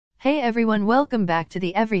Hey everyone, welcome back to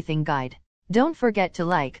the Everything Guide. Don't forget to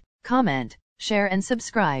like, comment, share and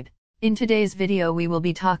subscribe. In today's video we will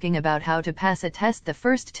be talking about how to pass a test. The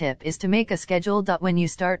first tip is to make a schedule. When you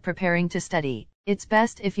start preparing to study, it's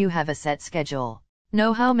best if you have a set schedule.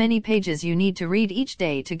 Know how many pages you need to read each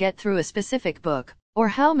day to get through a specific book, or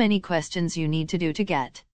how many questions you need to do to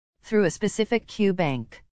get through a specific Q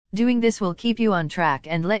bank. Doing this will keep you on track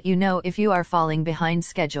and let you know if you are falling behind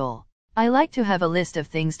schedule. I like to have a list of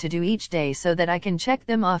things to do each day so that I can check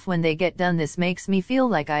them off when they get done. This makes me feel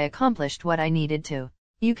like I accomplished what I needed to.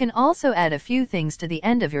 You can also add a few things to the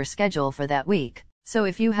end of your schedule for that week, so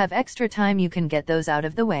if you have extra time you can get those out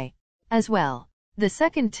of the way as well. The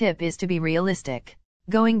second tip is to be realistic.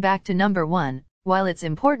 Going back to number 1, while it's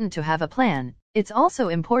important to have a plan, it's also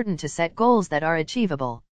important to set goals that are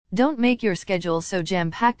achievable. Don't make your schedule so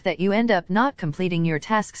jam-packed that you end up not completing your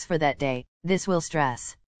tasks for that day. This will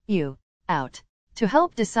stress you out. To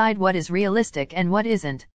help decide what is realistic and what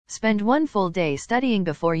isn't, spend one full day studying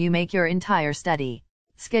before you make your entire study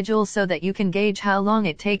schedule so that you can gauge how long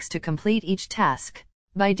it takes to complete each task.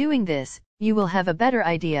 By doing this, you will have a better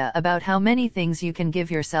idea about how many things you can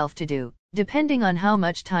give yourself to do, depending on how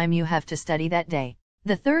much time you have to study that day.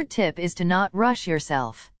 The third tip is to not rush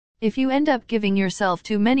yourself. If you end up giving yourself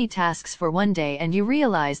too many tasks for one day and you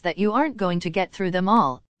realize that you aren't going to get through them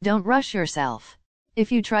all, don't rush yourself. If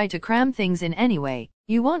you try to cram things in anyway,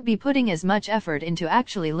 you won't be putting as much effort into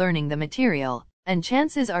actually learning the material, and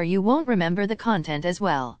chances are you won't remember the content as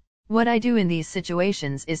well. What I do in these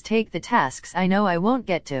situations is take the tasks I know I won't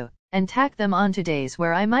get to, and tack them onto days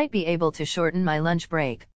where I might be able to shorten my lunch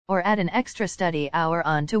break, or add an extra study hour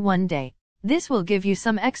onto one day. This will give you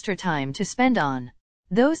some extra time to spend on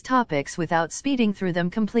those topics without speeding through them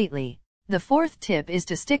completely. The fourth tip is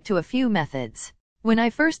to stick to a few methods. When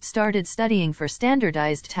I first started studying for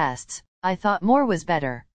standardized tests, I thought more was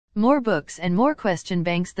better. More books and more question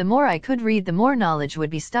banks. The more I could read, the more knowledge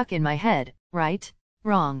would be stuck in my head, right?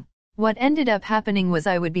 Wrong. What ended up happening was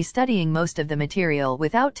I would be studying most of the material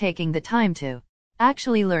without taking the time to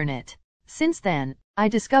actually learn it. Since then, I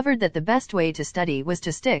discovered that the best way to study was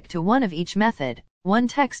to stick to one of each method, one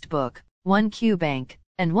textbook, one Q bank,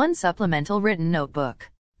 and one supplemental written notebook.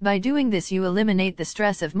 By doing this you eliminate the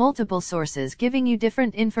stress of multiple sources giving you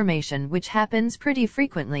different information, which happens pretty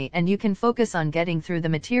frequently, and you can focus on getting through the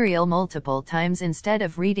material multiple times instead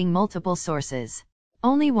of reading multiple sources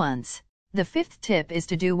only once. The fifth tip is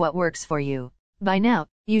to do what works for you. By now,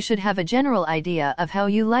 you should have a general idea of how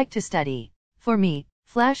you like to study. For me,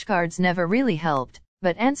 flashcards never really helped,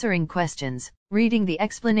 but answering questions, reading the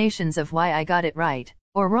explanations of why I got it right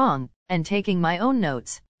or wrong, and taking my own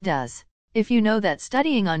notes does. If you know that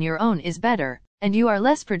studying on your own is better, and you are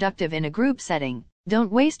less productive in a group setting, don't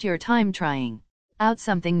waste your time trying out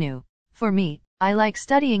something new. For me, I like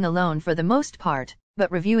studying alone for the most part,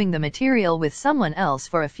 but reviewing the material with someone else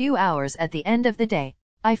for a few hours at the end of the day.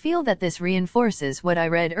 I feel that this reinforces what I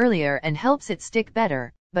read earlier and helps it stick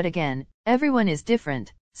better, but again, everyone is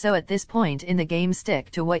different, so at this point in the game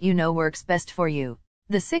stick to what you know works best for you.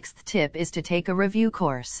 The sixth tip is to take a review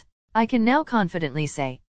course. I can now confidently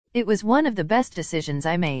say, it was one of the best decisions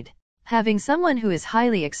I made. Having someone who is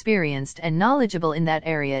highly experienced and knowledgeable in that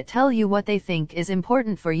area tell you what they think is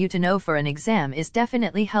important for you to know for an exam is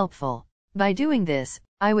definitely helpful. By doing this,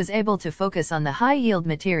 I was able to focus on the high-yield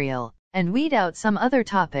material, and weed out some other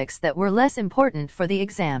topics that were less important for the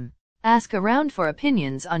exam. Ask around for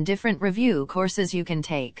opinions on different review courses you can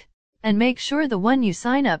take, and make sure the one you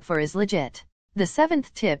sign up for is legit. The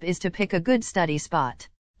seventh tip is to pick a good study spot.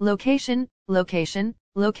 Location, location,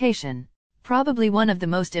 location. Probably one of the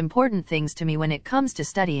most important things to me when it comes to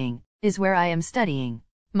studying is where I am studying.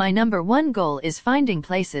 My number one goal is finding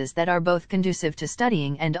places that are both conducive to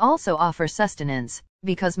studying and also offer sustenance,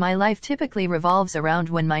 because my life typically revolves around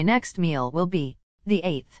when my next meal will be. The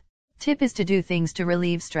eighth tip is to do things to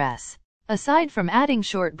relieve stress. Aside from adding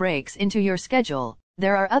short breaks into your schedule,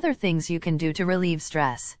 there are other things you can do to relieve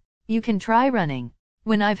stress. You can try running.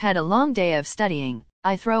 When I've had a long day of studying,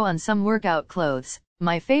 I throw on some workout clothes,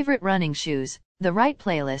 my favorite running shoes, the right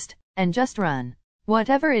playlist, and just run.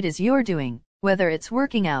 Whatever it is you're doing, whether it's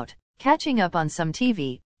working out, catching up on some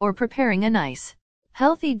TV, or preparing a nice,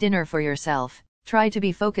 healthy dinner for yourself, try to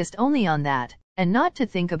be focused only on that, and not to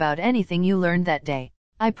think about anything you learned that day.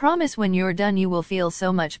 I promise when you're done you will feel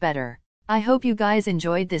so much better. I hope you guys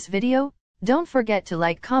enjoyed this video. Don't forget to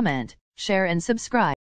like, comment, share and subscribe.